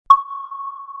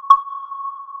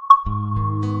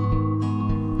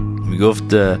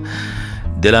میگفت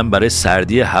دلم برای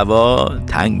سردی هوا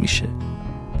تنگ میشه.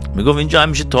 میگفت اینجا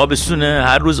همیشه تابستونه،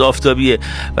 هر روز آفتابیه،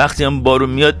 وقتی هم بارون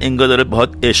میاد انگار داره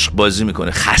باهات عشق بازی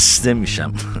میکنه، خسته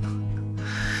میشم.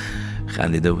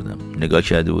 خندیده بودم، نگاه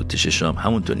کرده بود تششام،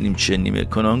 همونطور نیمچه نیمه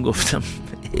کنان گفتم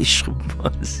عشق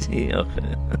بازی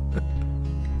آخه.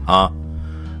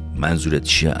 منظورت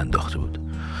چیه؟ انداخته بود.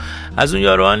 از اون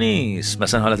یارو نیست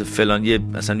مثلا حالت فلان،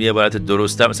 مثلا یه عبارت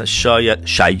درسته، مثلا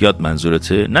شاید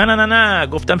منظورته. نه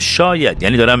گفتم شاید،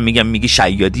 یعنی دارم میگم میگی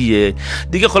شیادیه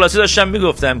دیگه. خلاصه داشتم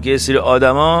میگفتم که یه سری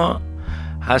آدما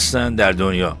هستن در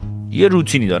دنیا یه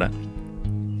روتینی دارن،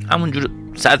 همونجور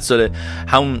 100 ساله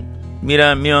همون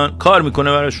میرن میان کار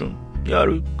میکنه براشون.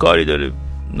 یارو کاری داره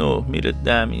 9 میره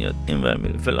 10 میاد اینور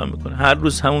میره فلان میکنه، هر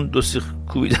روز همون 2 سیخ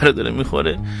کوبیده رو داره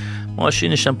میخوره.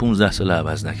 ماشینش هم 15 سال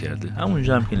عوض نکرده،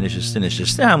 همونجا هم که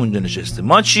نشسته همونجا نشسته.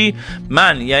 ما چی؟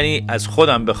 من یعنی از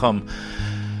خودم بخوام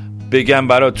بگم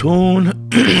براتون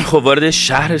خب وارد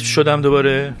شهر شدم،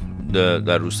 دوباره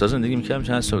در روستا زندگی میکردم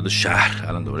چند سال، شهر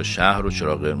الان دوباره شهر و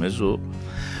چراغ قرمز و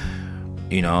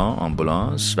اینا،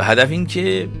 آمبولانس، و هدف این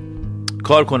که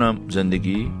کار کنم،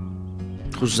 زندگی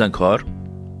خصوصا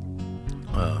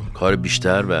کار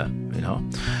بیشتر و اینها.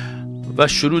 و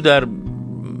شروع در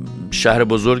شهر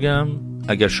بزرگم.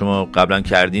 اگر شما قبلا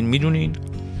کردین میدونین،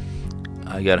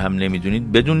 اگر هم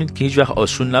نمیدونید بدونید که هیچ وقت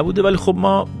آسون نبوده، ولی خب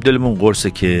ما دلمون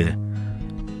قرصه که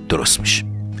درست میشه.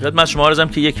 خدمت شما عرضم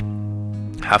که یک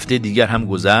هفته دیگر هم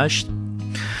گذشت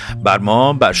بر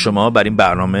ما، بر شما، بر این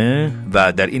برنامه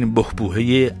و در این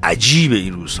بحبوحه عجیب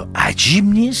این روزها. عجیب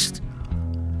نیست؟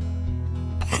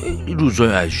 خیلی روزهای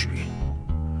عجیبی،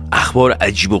 اخبار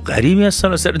عجیب و غریبی از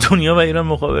سراسر دنیا و ایران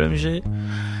مخابره میشه.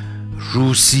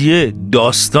 روسیه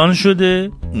داستان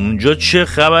شده، اونجا چه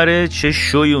خبره، چه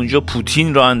شوی اونجا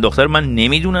پوتین را انداخته من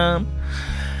نمیدونم.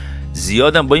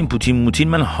 زیادم با این پوتین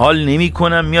من حال نمی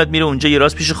کنم. میاد میره اونجا یه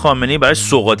راست پیش خامنه‌ای برای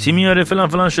سوغاتی میاره فلان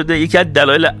فلان شده. یکی از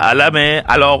دلایل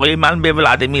علاقه من به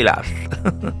ولادیمیر است.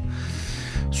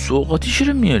 سوغاتی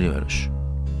چرا میاری براش؟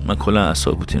 من کلا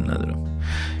اعصاب پوتین ندارم.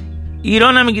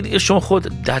 ایران هم میگید شما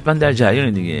خود حتما در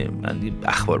جریان دیگه، من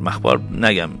اخبار مخبار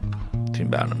نگم تو این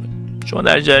برنامه. شما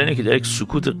در جریانه که در یک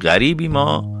سکوت غریبی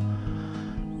ما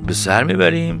به سر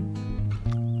میبریم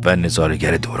و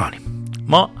نظاره‌گر دورانیم.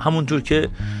 ما همونطور که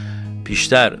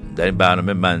پیشتر در این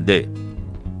برنامه منده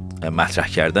مطرح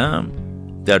کردم،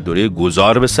 در دوره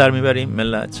گذار به سر میبریم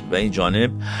ملت، و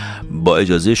اینجانب با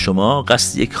اجازه شما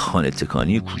قصد یک خانه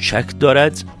تکانی کوچک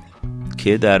دارد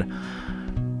که در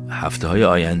هفته های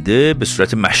آینده به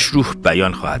صورت مشروح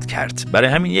بیان خواهد کرد. برای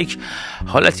همین یک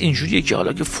حالت اینجوریه که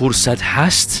حالا که فرصت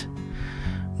هست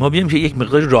ما بیایم که یک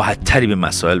مقدار راحت تری به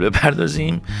مسائل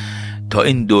بپردازیم تا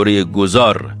این دوره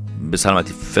گذار به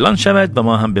سلامتی فلان شود و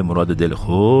ما هم به مراد دل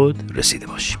خود رسیده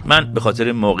باشیم. من به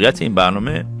خاطر موقعیت این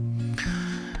برنامه،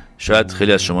 شاید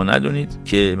خیلی از شما ندونید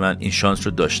که من این شانس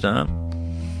رو داشتم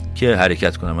که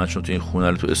حرکت کنم. من چون تو این خونه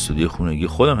رو تو استودیو خونگی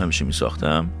خودم همیشه می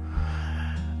ساختم،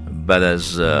 بعد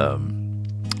از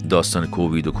داستان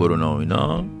کووید و کرونا و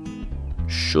اینا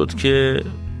شد که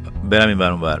برم این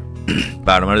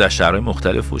برنامه رو در شهرهای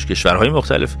مختلف و کشورهای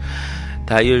مختلف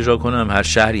تهیه اجرا کنم. هر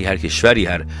شهری، هر کشوری،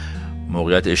 هر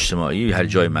موقعیت اجتماعی، هر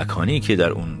جای مکانی که در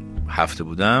اون هفته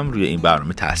بودم روی این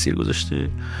برنامه تاثیر گذاشته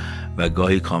و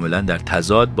گاهی کاملا در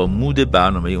تضاد با مود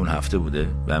برنامه اون هفته بوده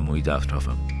و محیط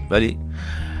اطرافم. ولی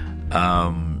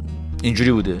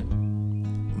اینجوری بوده.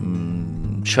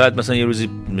 شاید مثلا یه روزی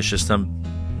نشستم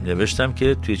نوشتم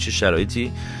که توی چه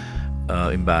شرایطی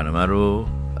این برنامه رو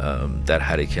در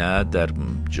حرکت در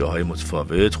جاهای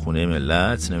متفاوت، خونه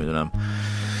ملت، نمیدونم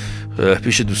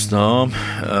پیش دوستام،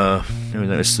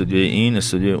 نمیدونم استودیوی این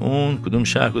استودیوی اون، کدوم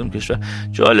شهر کدوم کشور.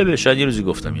 جالبه، شاید یه روزی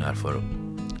گفتم این حرفا رو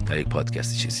در یک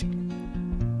پادکستی چیزی.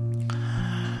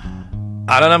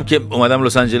 الانم که اومدم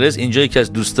لس آنجلس، اینجا یکی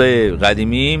از دوستای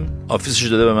قدیمیم آفیسش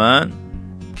داده به من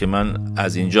که من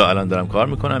از اینجا الان دارم کار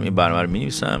میکنم، این برنامه رو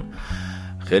مینویسم.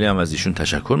 خیلی هم از ایشون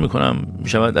تشکر میکنم.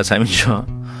 میشود از همینجا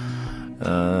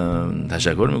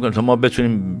تشکر میکنم تا ما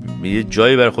بتونیم یه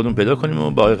جایی برای خودمون پیدا کنیم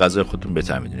و باقی غذای خودتون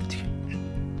بهتر میدونید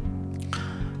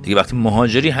دیگه. وقتی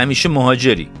مهاجری همیشه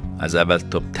مهاجری، از اول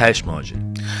تا تهش مهاجری.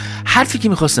 حرفی که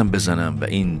میخواستم بزنم و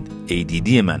این ADD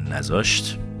من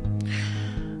نذاشت،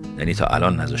 یعنی تا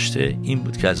الان نذاشته، این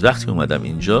بود که از وقتی اومدم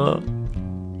اینجا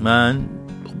من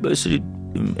با یه سری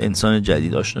انسان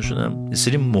جدید آشنا شدم، یه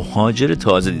سری مهاجر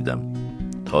تازه دیدم.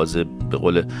 تازه به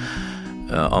قول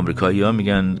آمریکایی ها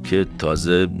میگن که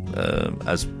تازه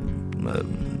از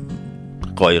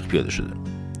قایق پیاده شده،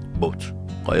 بوت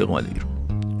قایق اومده بیرون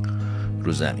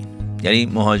رو زمین. یعنی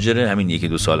مهاجر همین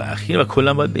 1-2 سال اخیر. و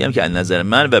کلا باید بگم که از نظر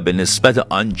من و به نسبت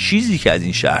آن چیزی که از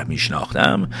این شهر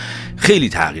میشناختم خیلی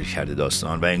تغییر کرده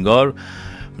داستان و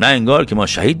انگار که ما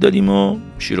شهید دادیم و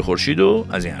شیر خورشید و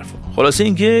از این حرفا. خلاصه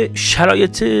اینکه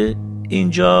شرایط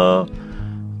اینجا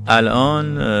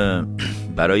الان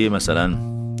برای مثلا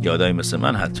یادایی مثل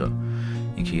من، حتی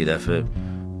اینکه یه دفعه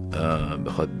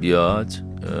بخواد بیاد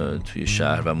توی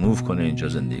شهر و موو کنه اینجا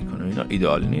زندگی کنه، اینا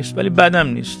ایدئال نیست ولی بدم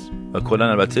نیست. و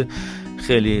کلا البته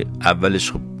خیلی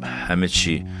اولش خب همه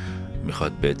چی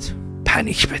میخواد بهت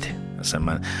پنیک بده. مثلا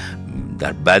من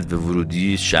در بد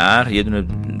ورودی شهر یه دونه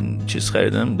چیز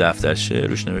خریدم، دفترچه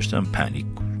روش نوشتم پنیک،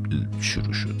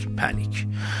 شروع شد پنیک.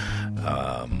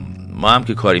 ما هم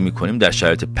که کاری میکنیم در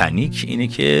شرایط پنیک اینه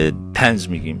که طنز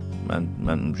میگیم.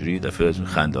 من اونجوری دفعه از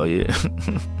خنده های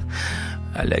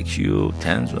الکی و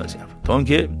طنز و از این تا اون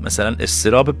که مثلا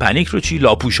اضطراب پنیک رو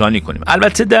لاپوشانی کنیم.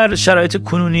 البته در شرایط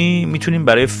کنونی میتونیم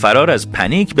برای فرار از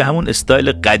پنیک به همون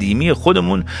استایل قدیمی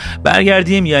خودمون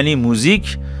برگردیم، یعنی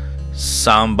موزیک،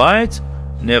 ساوندبایت،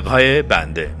 نقهای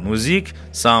بنده، موزیک،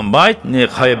 ساوندبایت،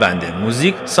 نقهای بنده،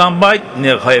 موزیک، ساوندبایت،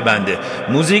 نقهای بنده،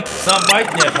 موزیک،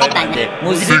 ساوندبایت، نقهای بنده،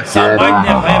 موزیک، ساوندبایت،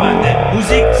 نقهای بنده،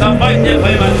 موزیک، ساوندبایت،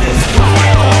 نقهای بنده.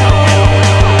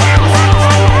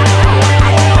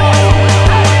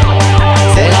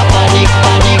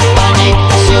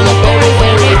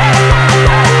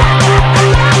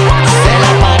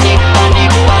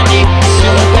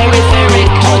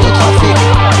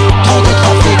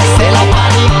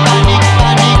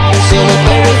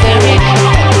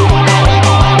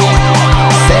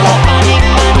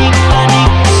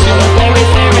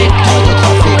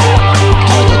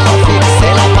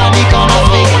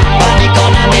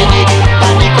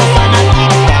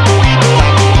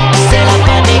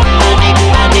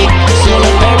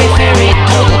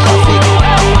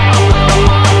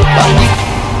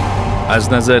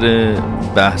 از نظر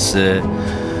بحث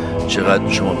چقدر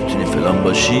شما میتونی فلان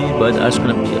باشی، باید عرض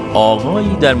کنم که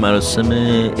آقایی در مراسم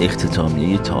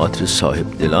اختتامیه تئاتر صاحب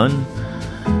دلان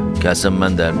که اصلا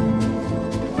من در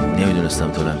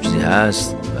نمیدونستم تا هم چیزی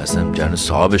هست و اصلا جرن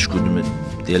صاحبش کدومه،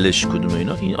 دلش کدومه،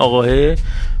 اینا، این آقاه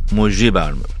مجری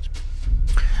برنامه بود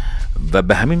و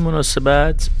به همین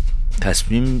مناسبت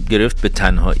تصمیم گرفت به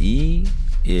تنهایی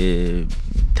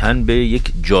تن به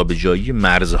یک جابجایی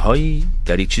مرزهایی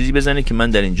در یک چیزی بزنه که من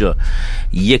در اینجا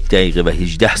 1 دقیقه و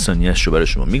 18 ثانیه‌اش رو برای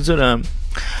شما میگذارم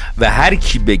و هر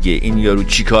کی بگه این یارو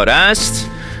چی کار است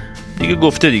دیگه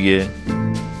گفته، دیگه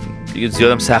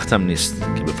زیادم سختم نیست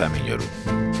که بفهمین یارو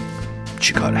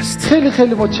چی کار است. خیلی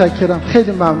خیلی متشکرم،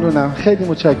 خیلی ممنونم، خیلی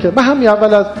متشکرم. من همین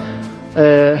اول از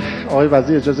آقای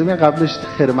وزیر اجازه بدین قبلش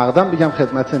خیر مقدم بگم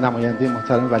خدمت نماینده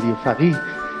محترم ولی فقیه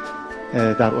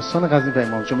در استان قزوین و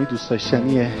امام جمعه دوست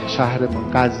داشتنی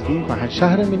شهرمون قزوین و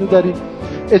شهر مینو داریم.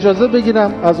 اجازه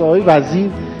بگیرم از آقای وزیر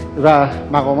و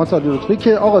مقامات عالی رتبه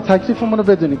که آقا تکلیفمون رو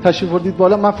بدونید، تشریف بردید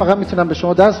بالا، من فقط میتونم به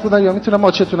شما درس بدم یا میتونم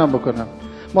ماچتونم بکنم؟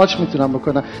 ماچ میتونم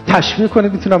بکنم، تشویق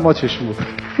کنید میتونم ماچشون بکنم.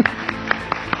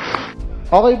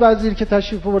 آقای وزیر که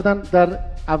تشریف بردن، در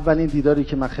اولین دیداری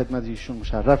که من خدمت ایشون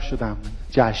مشرف شدم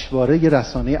جشنواره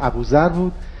رسانه ابوذر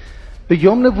بود. به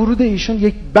یمن ورود ایشون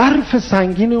یک برف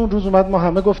سنگین اون روز اومد، ما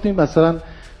همه گفتیم مثلا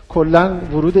کلا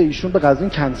ورود ایشون به قزوین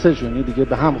کنسل شد، دیگه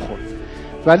به هم خورد،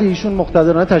 ولی ایشون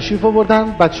مقتدرانه تشریف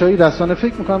آوردن. بچهای رسانه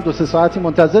فکر میکنم 2-3 ساعتی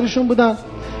منتظرشون بودن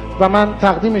و من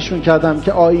تقدیمشون کردم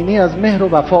که آینه از مهر و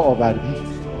وفا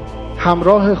آوردید،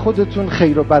 همراه خودتون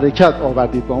خیر و برکت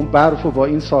آوردید با اون برف و با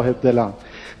این صاحب دلان.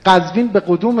 قزوین به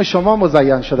قدوم شما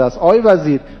مزین شده است. آقای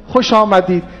وزیر خوش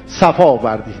آمدید، صفا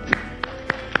آوردید.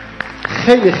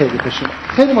 خیلی خیلی خوشم،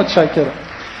 خیلی متشکرم.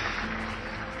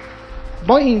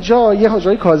 ما اینجا یه حاج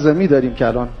آقای کاظمی داریم که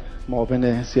الان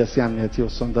معاون سیاسی امنیتی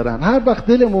استان دارن. هر وقت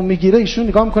دلمون میگیره ایشون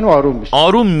نگاه میکنه آروم میشه.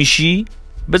 آروم میشی؟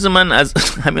 بذار من از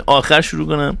همین آخر شروع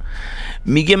کنم.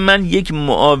 میگه من یک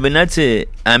معاونت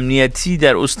امنیتی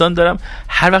در استان دارم،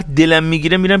 هر وقت دلم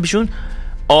میگیره میرم پیشون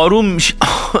آروم میشه.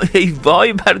 ای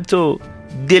وای بر تو،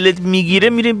 دلت میگیره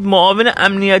میری معاون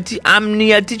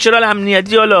امنیتی چرا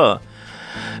امنیتی؟ حالا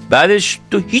بعدش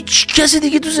تو هیچ کسی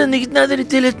دیگه تو زندگیت نداری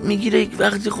دلت میگیره، یک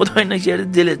وقتی خدای نکرده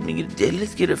دلت میگیره،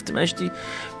 دلت گرفته مشتی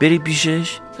بری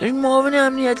پیشش داری معاون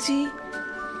امنیتی؟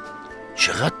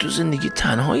 چقدر تو زندگی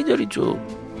تنهایی داری تو.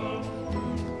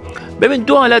 ببین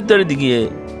 2 حالت داره دیگه،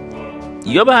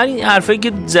 یا به همین حرفایی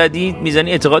که زدی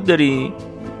میزنی اعتقاد داری،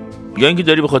 یا اینکه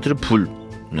داری به خاطر پول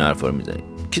این حرفا رو میزنی.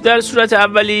 که در صورت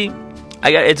اولی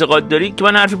اگر اعتقاد داری که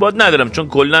من حرفی باهات ندارم، چون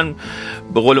کلا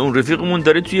به قول اون رفیقمون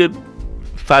داره توی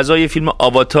فضای فیلم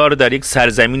آواتار در یک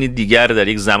سرزمین دیگر، در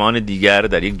یک زمان دیگر،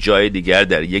 در یک جای دیگر،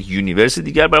 در یک یونیورس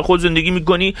دیگر برای خود زندگی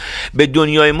میکنی، به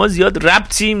دنیای ما زیاد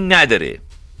ربطی نداره.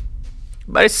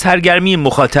 برای سرگرمی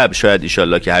مخاطب، شاید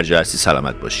ایشالله که هر جا هستی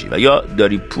سلامت باشی، و یا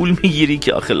داری پول میگیری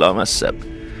که آخه لامصب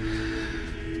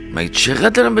مگه چقدر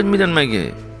دارم بهت میدن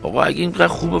مگه آقا؟ اگه اینقدر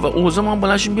خوبه و اوضاع ما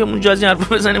بلنشیم بیام اونجا از این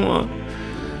حرفا بزنیم ما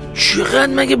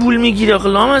چقدر مگه پول میگیری آخه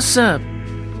لامصب؟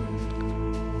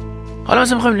 حالا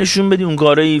مثلا میخوایم نشون بدی اون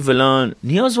کارایی فلان،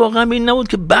 نیاز واقعا به این نبود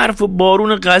که برف و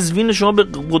بارون قزوین شما به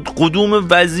قدوم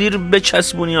وزیر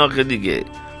بچسبونی آخه دیگه.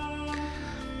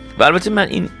 و البته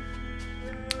من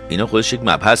اینا خودش یک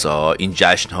مبحث ها، این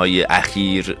جشن‌های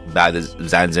اخیر بعد از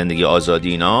زندگی آزادی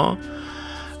اینا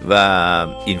و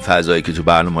این فضایی که تو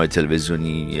برنامه‌های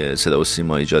تلویزیونی صدا و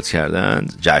سیما ایجاد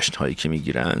کردند، جشن‌هایی که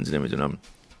میگیرند، نمیدونم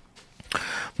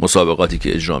مسابقاتی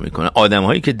که اجرا میکنن،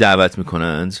 آدم‌هایی که دعوت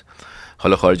میکنند،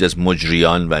 حالا خارج از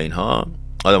مجریان و اینها،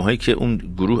 آدم‌هایی که اون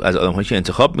گروه از آدم‌هایی که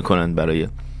انتخاب میکنن برای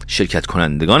شرکت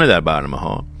کنندگان در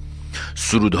برنامه‌ها،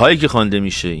 سرودهایی که خوانده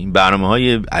میشه، این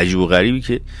برنامه‌های عجیب و غریبی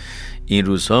که این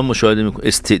روزها مشاهده میکنم،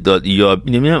 استعداد یا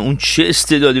نمیدونم اون چه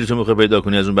استعدادی رو تو میخوای پیدا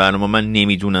کنی از اون برنامه، من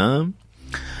نمیدونم.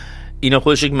 اینا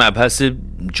خودش یک مبحث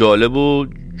جالب و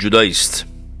جدایی است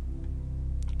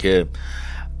که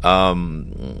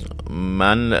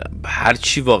من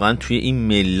هرچی واقعا توی این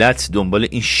ملت دنبال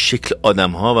این شکل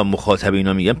آدم ها و مخاطب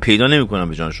اینا میگم پیدا نمیکنم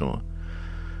به جان شما.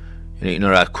 یعنی اینا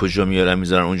رو از کجا میارن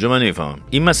میذارن اونجا من نمیفهمم.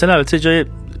 این مسئله البته جای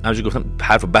همونجوری گفتم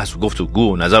حرف و بحث و گفت و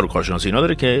گو و نظر و کارشناسی اینا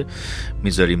داره که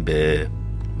میذاریم به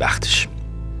وقتش.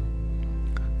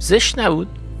 زشت نبود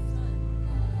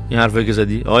این حرفایی که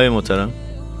زدی آقای محترم؟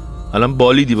 الان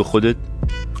بالیدی به خودت.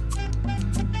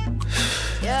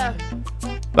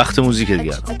 وقت موزیک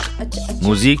دیگه.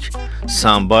 موزیک،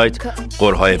 ساوندبایت،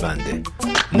 قرهای بنده.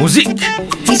 موزیک.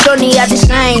 These only are the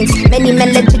signs. Many men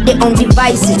led to their own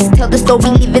devices. Tell the story,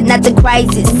 living at the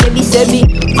crisis. Savvy,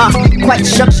 quite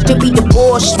shocked to be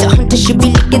divorced. The hunter should be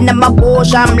looking at my balls.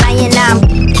 I'm lying, I'm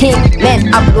king, man,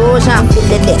 I'm rose, I'm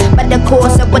feeling it. But the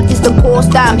course of what is the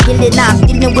cost? I'm healing, I'm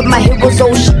dealing with my heroes,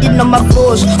 oh shitting on my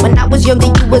flaws. When I was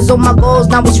younger, you was on my goals.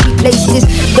 Now it's replaces.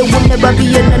 There will never be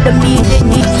another me than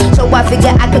me. So I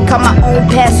figure I could cut my own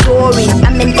past stories.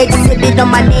 I'm an exhibit on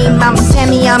my name. I'm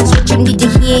Sammy, I'm switching me to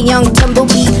here, young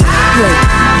tumblebee.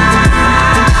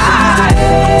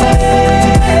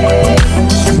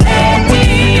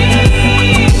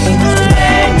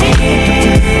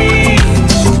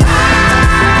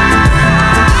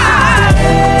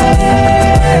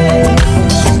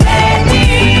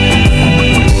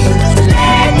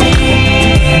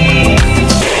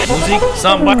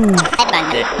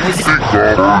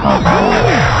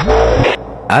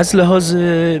 از لحاظ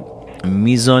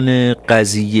میزان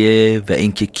قضیه و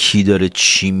اینکه کی داره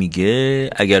چی میگه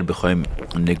اگر بخوایم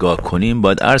نگاه کنیم،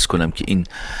 باید عرض کنم که این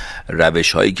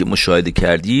روش هایی که مشاهده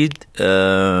کردید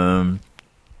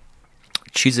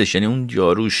چیزش، یعنی اون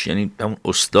جاروش، یعنی همون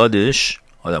استادش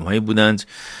آدم هایی بودند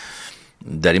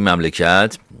در این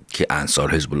مملکت که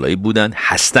انصار حزب اللهی بودند،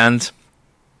 هستند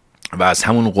و از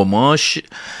همون قماش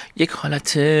یک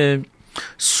حالت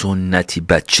سنتی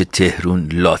بچه تهرون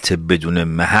لاته بدون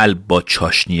محل با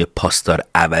چاشنی پاسدار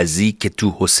عوضی که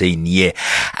تو حسینیه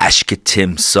اشک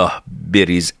تمساح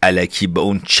بریز الکی به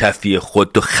اون چفی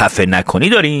خود تو خفه نکنی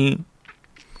داریم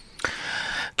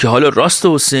که حالا راست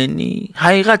حسینی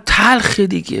حقیقت تلخه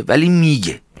دیگه، ولی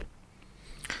میگه،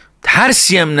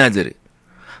 ترسی هم نداره،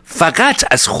 فقط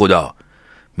از خدا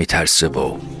میترسه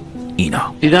و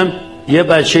اینا. دیدم یه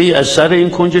بچه‌ای از سر این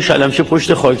کنج شلمچه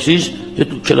پشت خاکریز یه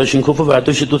کلاشینکوف رو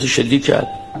برداشت، 2 تا شلیک کرد،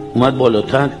 اومد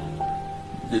بالاتر،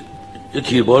 یه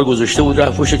تیربار گذاشته بود،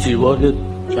 رفت پشت تیربار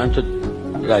چند تا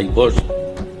رگبار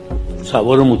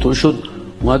سوار موتور شد،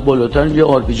 اومد بالاتر، یه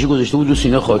آرپیجی گذاشته بود رو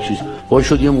سینه خاکریز، پا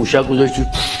شد یه موشک گذاشت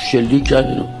شلیک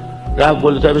کرد، رفت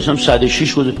بالاتر، بسم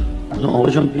 106 گذاشت. آقا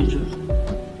جان اینجا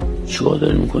چیکار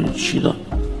داری می‌کنی؟ چی دار؟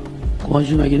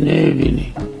 گاجی مگه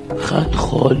نمی‌بینی خط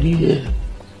خالیه،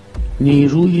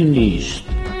 نیروی نیست.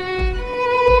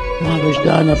 ما بهش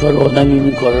 10 نفر آدمی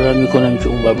این کارا رو میکنم که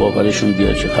اون بر باورشون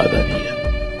بیاد چه خبریه.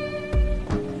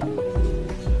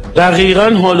 دقیقاً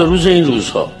حال روز این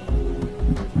روزها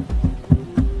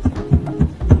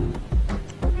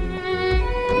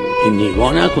این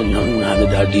نگاه نکنین اون همه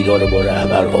در دیدار با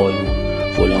رهبرهای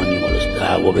فلانی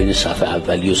دعوا بین صف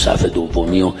اولی و صف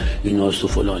دومی و ایناست و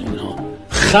فلان اینها،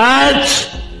 خط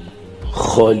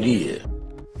خالیه.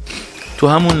 تو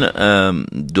همون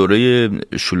دوره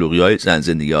شلوغی‌های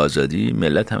زندگی آزادی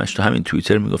ملت همش تو همین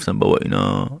توییتر میگفتن بابا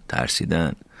اینا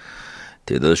ترسیدن،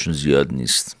 تعدادشون زیاد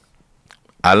نیست.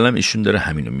 الان ایشون داره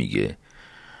همینو میگه.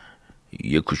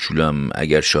 یه کوچولم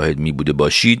اگر شاهد می بوده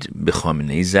باشید به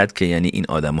خامنه‌ای زد که یعنی این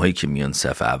آدم‌هایی که میان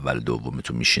صف اول دوم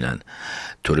تو میشینن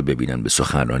تو رو ببینن، به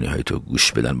سخنرانی‌های تو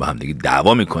گوش بدن، با هم دیگه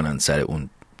دعوا میکنن سر اون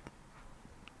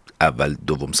اول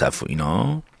دوم صف و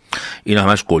اینا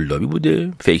همش قلابی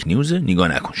بوده، فیک نیوزه، نگاه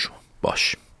نکن شما.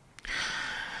 باش.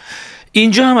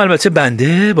 اینجا هم البته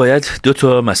بنده باید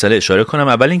 2 مسئله اشاره کنم.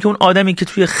 اول اینکه اون آدمی که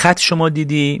توی خط شما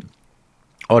دیدی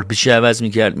آرپیچی عوض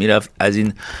میکرد، میرفت از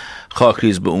این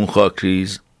خاکریز به اون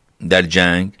خاکریز در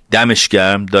جنگ، دمش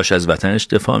گرم، داشت از وطنش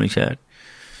دفاع میکرد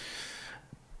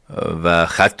و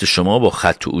خط شما با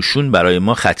خط اوشون برای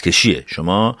ما خط کشیه.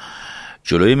 شما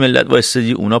جلوی ملت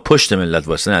وایستادی، اونا پشت ملت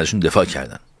وایستادن، ازشون دفاع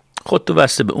کردن. خودتو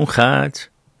واسه به اون خط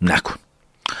نکن.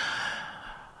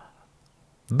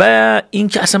 و این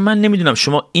که اصلا من نمیدونم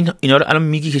شما اینا رو الان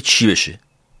میگی که چی بشه،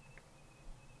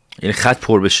 یعنی خط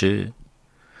پر بشه؟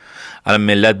 الان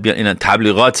ملت بیان، این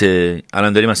تبلیغاته،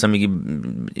 الان داری مثلا میگی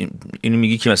اینو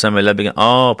میگی که مثلا ملت بگن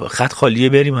خط خالیه،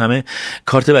 بریم همه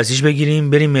کارت بسیج بگیریم،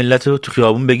 بریم ملت رو تو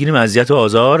خیابون بگیریم اذیت و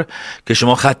آزار که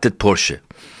شما خطت پرشه.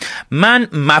 من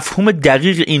مفهوم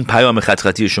دقیق این پیام خط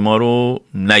خطی شما رو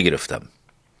نگرفتم.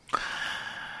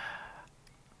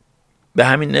 به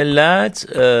همین علت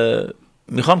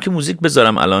میخوام که موزیک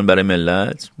بذارم الان برای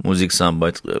ملت، موزیک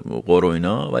سامبایت قور و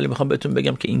اینا، ولی میخوام بهتون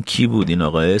بگم که این کی بود. این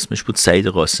آقا اسمش بود سعید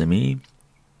قاسمی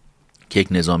که یک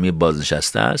نظامی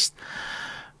بازنشسته است،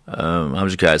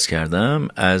 همونجور که عرض کردم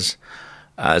از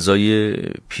اعضای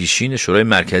پیشین شورای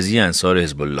مرکزی انصار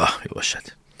حزب الله باشد.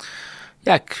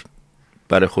 یک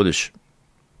برای خودش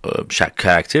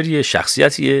کاراکتریه،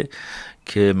 شخصیتیه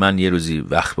که من یه روزی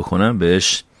وقت بکنم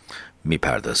بهش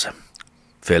میپردازم.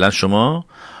 فعلا شما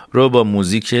رو با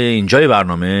موزیک اینجای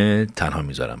برنامه تنها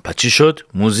میذارم. پس چی شد؟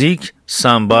 موزیک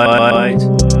سامبایت.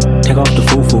 Take off the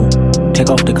foo-foo, take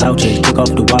off the cloud chase, take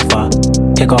off the Wi-Fi,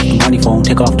 take off the money phone,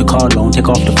 take off the car loan, take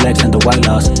off the flex and the white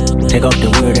loss, take off the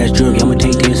weird ass jewelry, I'ma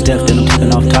take 10 steps, then I'm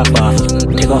taking off top off,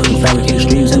 take off the fabricated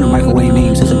streams and the microwave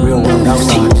memes, it's a real world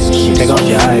outside, take off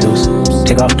your idols,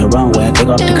 take off the runway,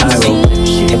 take off the Cairo,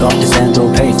 take off the Sandro,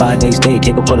 pay 5 days stay,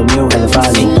 take up for the meal and the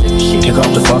follow, take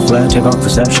off the fuck flag, take off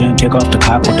perception, take off the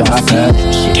cop with the iPad,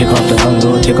 take off the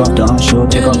unload, take off the unsure,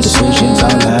 take off the solutions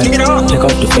I had, take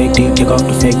off the fake deep, take off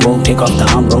the fake woke, take off the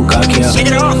I'm broke, I care,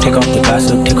 take off the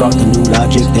gossip, take off the new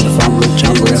logic, that if I'm rich,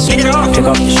 I'm real, take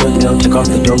off the short nail, take off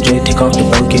the doje, take off the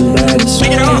broken bags,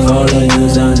 take all the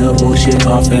years on the bullshit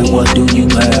off and what do you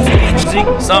have?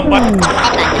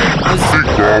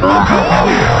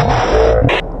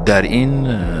 در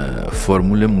این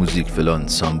فرمول موزیک فلان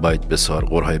سامبایت بسار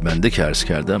قرهای بنده که عرض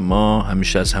کردم، ما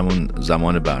همیشه از همون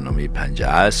زمان برنامه 5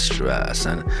 عصر و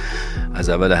اصلا از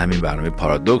اول همین برنامه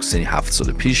پارادوکس، یعنی 7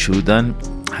 سال پیش بودن،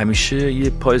 همیشه یه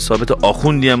پای ثابت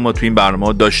آخوندی هم ما تو این برنامه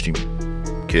ها داشتیم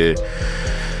که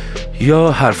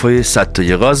یا حرفای 100 تا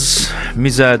یغاز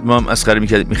میزد، ما هم اسخره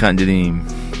میکردیم میخندیدیم،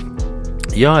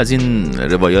 یا از این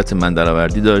روایات من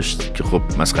درآوردی داشت که خب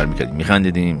مسخره میکردیم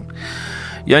میخندیدیم،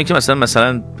 یا اینکه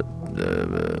مثلا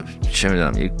چه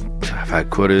میدونم یک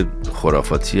تفکر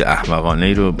خرافاتی احمقانه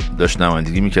ای رو داشت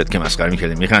نمایندگی میکرد که مسخره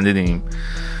میکردیم میخندیدیم،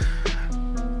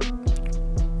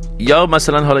 یا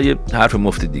مثلا حالا یه حرف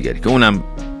مفت دیگری که اونم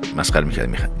مسخره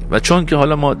میکردیم میخندیدیم. و چون که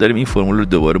حالا ما داریم این فرمول رو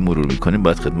دوباره مرور میکنیم،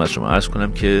 باید خدمت شما عرض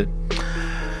کنم که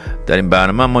در این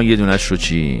برنامه ما یه دونش رو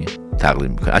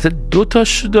تقدیم میکنیم، حتی 2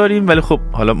 تاش رو داریم، ولی خب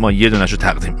حالا ما یه دونش رو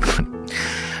تقدیم میکنیم.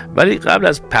 ولی قبل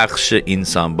از پخش این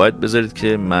سامبایت بذارید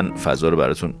که من فضا رو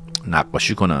براتون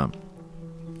نقاشی کنم.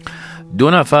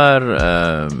 2 نفر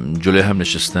جلوی هم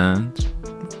نشستند،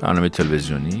 برنامه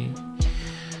تلویزیونی،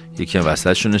 یکی هم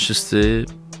وسطشون نشسته.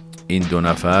 این 2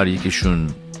 نفر یکیشون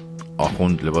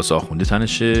آخوند، لباس آخوندی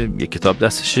تنشه، یک کتاب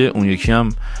دستشه، اون یکی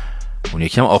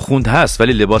هم آخوند هست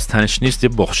ولی لباس تنش نیست، یه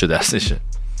بخشه دستشه.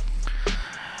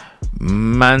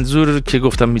 منظور که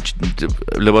گفتم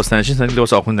لباس تنش نیست،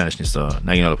 لباس آخوند تنش نیست،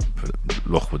 نگین حالا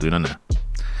لخ بود اینا، نه.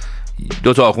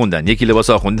 2 تا آخوندن، یکی لباس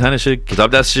آخوندی تنشه،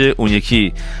 کتاب دستشه، اون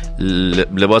یکی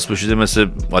لباس پوشیده مثل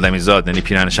آدمیزاد، یعنی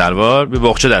پیرهن شلوار، به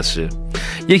بخچه دستشه.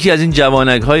 یکی از این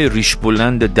جوانک های ریش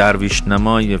بلند درویش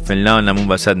نمای فلان نمون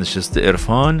وسط نشسته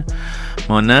عرفان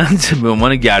مانند به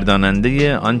عنوان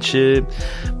گرداننده آنچه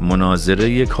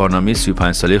مناظره کارنامه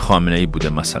 35 ساله خامنه ای بوده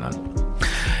مثلا.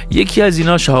 یکی از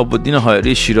اینا شهاب الدین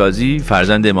حائری شیرازی،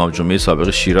 فرزند امام جمعه سابق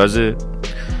شیرازه،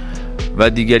 و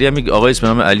دیگری هم یک آقای اسم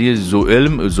نام علی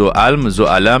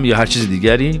زوعلم یا هر چیز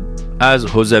دیگری از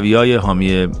حوزویای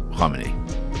حامی خامنه ای.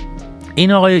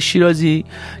 این آقای شیرازی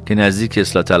که نزدیک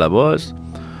اصلاح طلباست،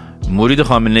 مرید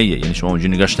خامنه ایه، یعنی شما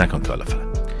اونجوری نگاش نکن که حالا فلان.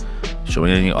 شما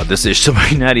یعنی آدرس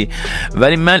اشتباهی نری.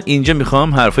 ولی من اینجا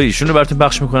میخوام حرفای ایشون رو براتون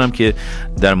پخش میکنم که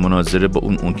در مناظره با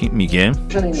اون میگه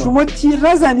شما تیر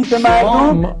نزنید به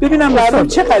مردم ببینم مردم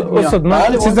چقدر میاد. استاد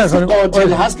من چیز نکنم،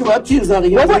 قاتل هست که باید تیر زنه.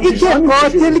 بابا این که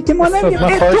قاتلی که ما نمیگیم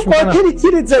تو قاتلی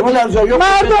تیر زدی،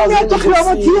 مردم میاد تو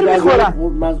خیابون تیر میخورن.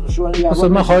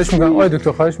 استاد من خواهش میکنم، آقای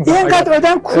دکتر خواهش میکنم، اینقدر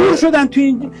آدم کور شدن تو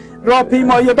این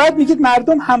راهپیمایی، بعد میگید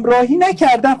مردم همراهی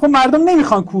نکردن. خب مردم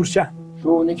نمیخوان کور شن.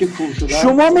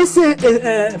 شما مثل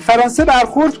فرانسه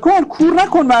برخورد کن، کور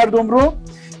نکن مردم رو.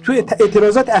 تو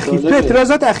اعتراضات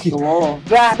اخیر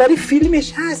رهبری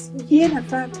فیلمش هست، یه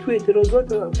نفر تو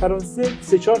اعتراضات فرانسه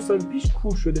 3-4 سال پیش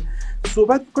کور شده،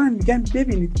 صحبت میکنن میگن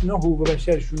ببینید اینا حقوق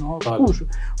بشرشون ها کور شد.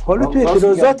 حالا تو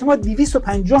اعتراضات ما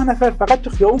 250 نفر فقط تو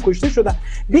خیابون کشته شدن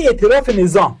به اعتراف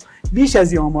نظام، بیش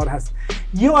از این آمار هست.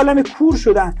 یه عالم کور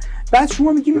شدن. بعد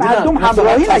شما میگی مردم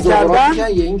همراهی نکردن.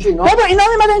 بابا اینا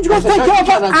میمدن اینجا گفتن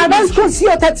که آقا عوض کن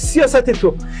سیاست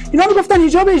تو. اینا میگفتن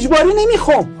حجاب اجباری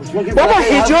نمیخوام. بابا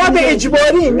حجاب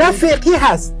اجباری نه فقهی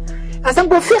هست، اصلا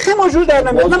با فقه ما جور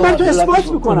در نمیاد. من براتون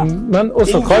اثبات میکنم. من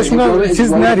استاد خواهش میکنم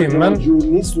چیز نریم. من جور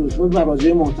نیست. شما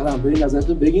مراجع محترم به این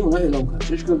نظرتون بگین اونا اعلام کنن.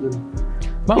 چه اشکال داره؟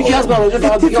 یکی از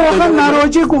مراجع اتفاقا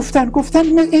مراجع گفتن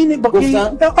این باقی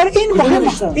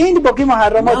این باقی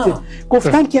محرماته.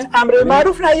 گفتن که امر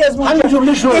معروف نهی از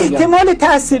منکر احتمال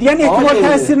تاثیر، یعنی احتمال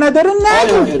تاثیر نداره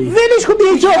نگو، ولش کن.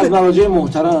 بی اجازه از مراجع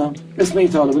محترم اسم این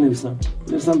طالب نویسم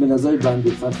به نظر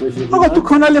بنده فتوای فقهی. آقا تو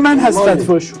کانال من هست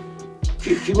فتواشو.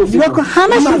 کی گفت؟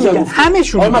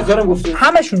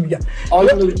 همشون میگن.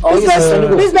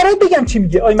 بس برای بگم چی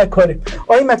میگه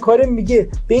آقای مکارم میگه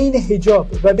بین حجاب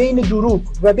و بین دروغ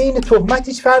و بین تهمت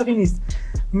هیچ فرقی نیست،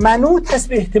 منوط هست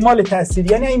به احتمال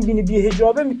تاثیر. یعنی این بی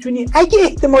حجابه میتونی اگه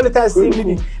احتمال تاثیر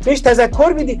میدی بهش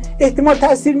تذکر بدی، احتمال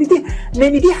تاثیر میدی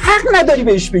نمیدی حق نداری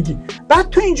بهش بگی. بعد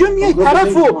تو اینجا میای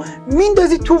طرفو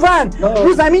میندازی تو ون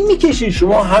رو زمین میکشی.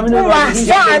 شما همین رو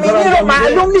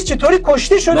معلوم نیست چطوری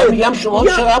کشته شده. من میگم شما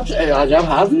چقدر عجب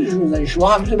حرفی میزنید.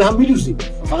 شما همین به هم میلوزید.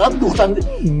 فقط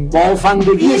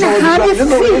بافندگی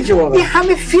شما این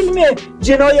همه فیلم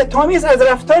جنایت‌آمیز از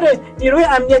رفتار نیروی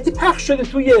امنیتی پخش شده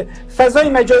توی فضای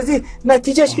مجازی.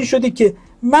 نتیجهش این شده که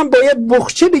من باید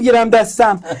بخچه بگیرم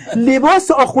دستم،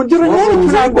 لباس آخوندی رو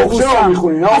نمیتونم بپوشم.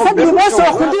 اصلا لباس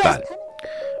آخوندی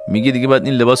میگه دیگه بعد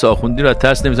این لباس آخوندی رو از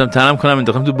ترس نمیتونم تنم کنم،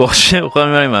 انداختم تو باغچه خودم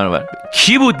میبرم این منو.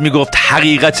 کی بود میگفت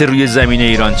حقیقت روی زمین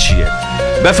ایران چیه؟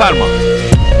 بفرما.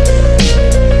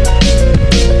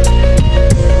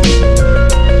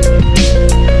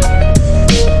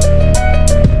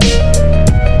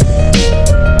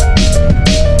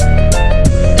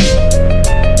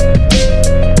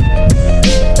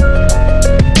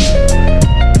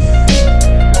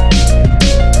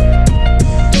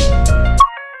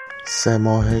 سه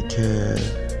ماهه که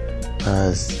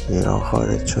از ایران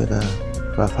خارج شدم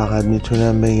و فقط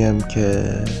میتونم بگم که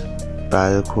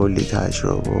بعد کلی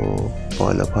تجربه و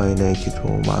بالا پایینایی که تو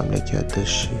مملکت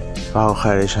داشتی و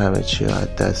آخرش همه چی رو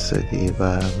از دست دادی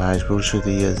و مجبور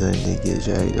شدی یه زندگی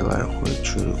جدید برای خودت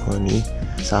شروع کنی،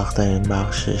 سخت‌ترین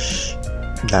بخشش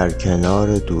در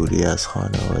کنار دوری از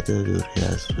خانواده، دوری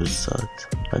از دوستات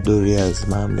و دوری از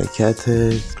مملکت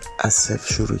از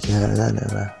صفر شروع کردنه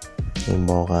و این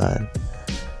واقعا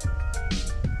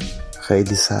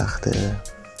خیلی سخته.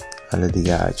 حالا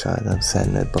دیگه هرچه آدم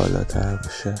سنت بالاتر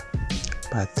باشه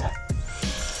بدتر.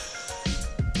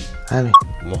 همین.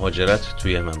 مهاجرت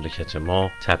توی مملکت ما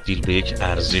تبدیل به یک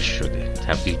ارزش شده،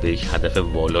 تبدیل به یک هدف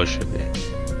والا شده،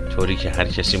 طوری که هر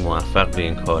کسی موفق به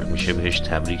این کار میشه بهش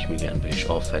تبریک میگن، بهش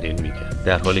آفرین میگن،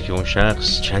 در حالی که اون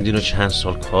شخص چندین و چند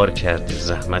سال کار کرده،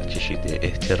 زحمت کشیده،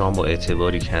 احترام و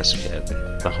اعتباری کسب کرده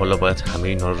و حالا باید همه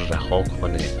اینا رو رها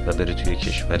کنه و بره توی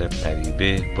کشور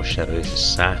غریبه با شرایط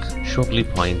سخت، شغلی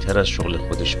پایین‌تر از شغل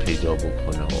خودش پیدا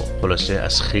بکنه و خلاصه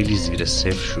از خیلی زیر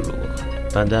صفر شروع بکنه.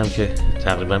 بنده هم که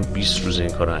تقریبا 20 روز این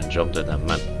کار رو انجام دادم.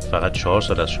 من فقط 4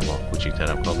 سال از شما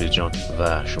کوچیک‌ترم کامل جان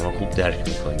و شما خوب درک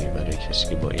می‌کنی برای کسی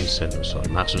که با این سن و سال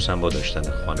مخصوصا با داشتن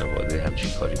خانواده همچین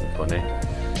کاری میکنه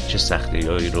چه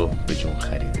سختی‌هایی رو به جون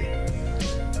خریده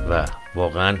و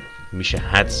واقعا میشه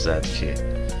حد زد که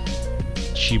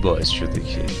چی باعث شده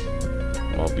که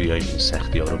ما بیاییم این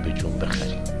سختی‌ها رو به جون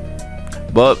بخریم.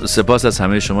 با سپاس از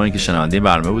همه شما که شنونده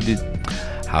برنامه بودید.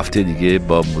 هفته دیگه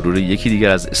با مرور یکی دیگر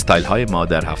از استایل های ما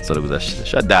در 7 سال گذشته،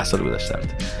 شاید 10 سال گذشته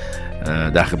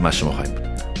در خدمت شما خواهیم بود.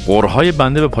 قرهای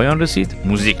بنده به پایان رسید.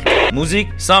 موزیک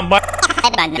سامبا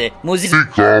بنده موزیک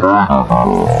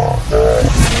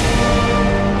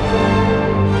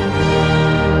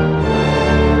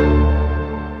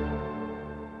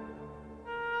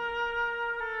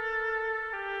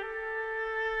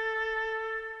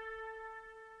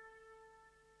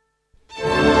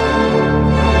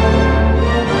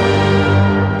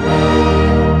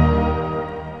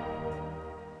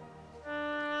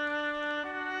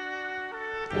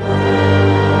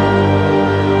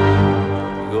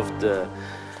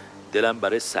دلم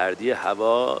برای سردی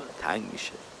هوا تنگ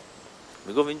میشه.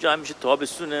 میگفت اینجا همیشه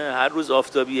تابستونه، هر روز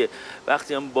آفتابیه،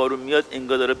 وقتی هم بارون میاد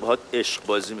انگار داره باهات عشق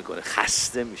بازی میکنه،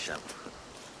 خسته میشم.